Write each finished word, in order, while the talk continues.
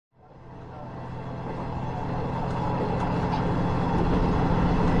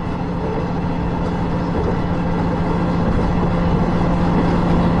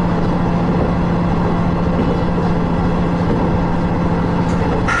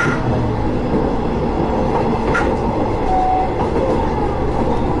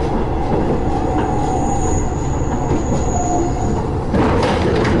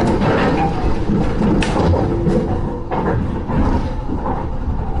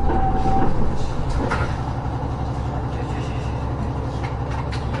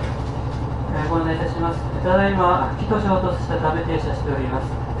ただいま木と衝突したため停車しております。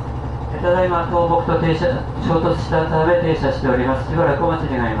ただいま倒木と衝突したため停車しております。しばらくお待ち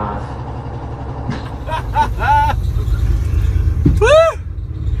願います。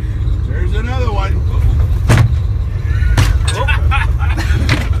There's another one.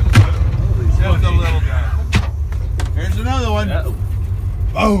 Just a little guy. There's another one.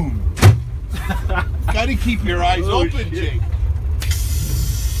 Boom. Gotta keep your eyes open, Jake.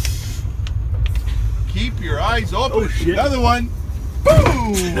 Keep your eyes open. Another one.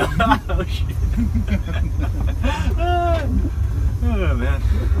 Boom. Oh shit. Oh man.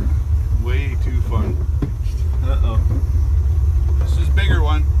 Way too fun. Uh-oh. This is a bigger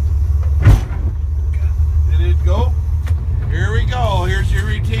one. Did it go? Here we go. Here's your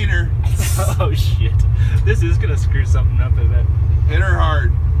retainer. Oh shit. This is gonna screw something up, I bet. Hit her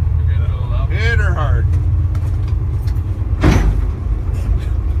hard. Hit her hard.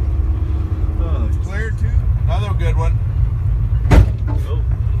 Oh, Clear too. Another good one. oh.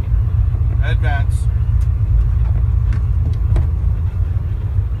 Advance.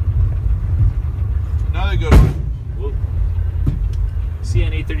 Another good one. Whoa.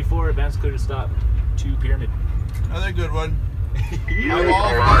 CN 834, advance clear to stop. 2 pyramid. Another good one.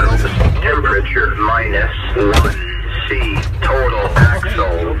 Temperature -1C. Total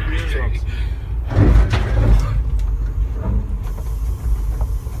axle.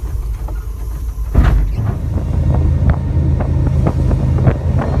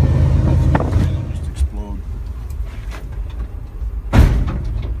 Just explode.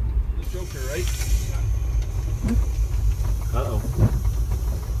 The Joker, right? Uh-oh.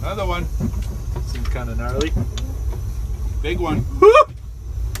 Another one. Seems kind of gnarly. Big one.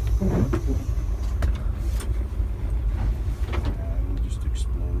 It'll just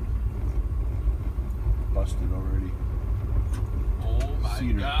explode. Busted already. Oh my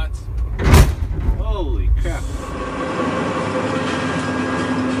God. Holy crap.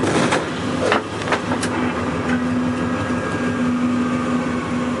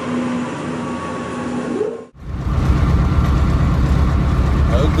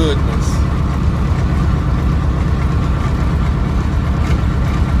 Oh goodness.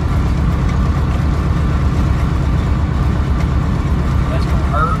 That's gonna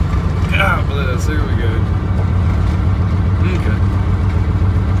hurt. Yeah, bless. Here we go. Okay.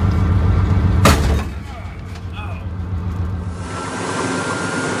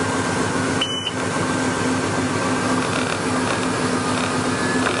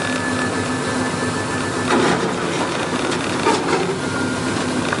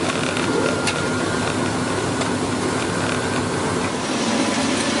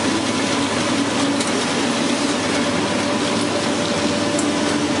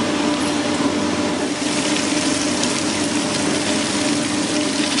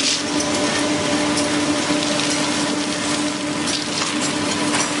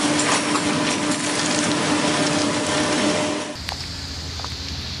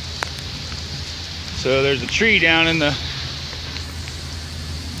 So there's a tree down in the,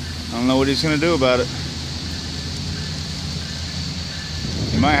 I don't know what he's gonna do about it.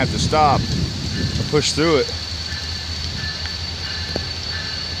 He might have to stop or push through it.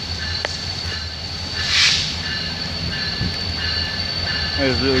 That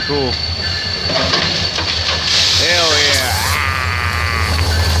is really cool. Hell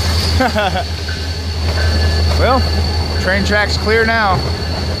yeah. Well, train track's clear now.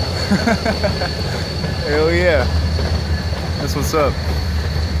 Hell yeah. That's what's up.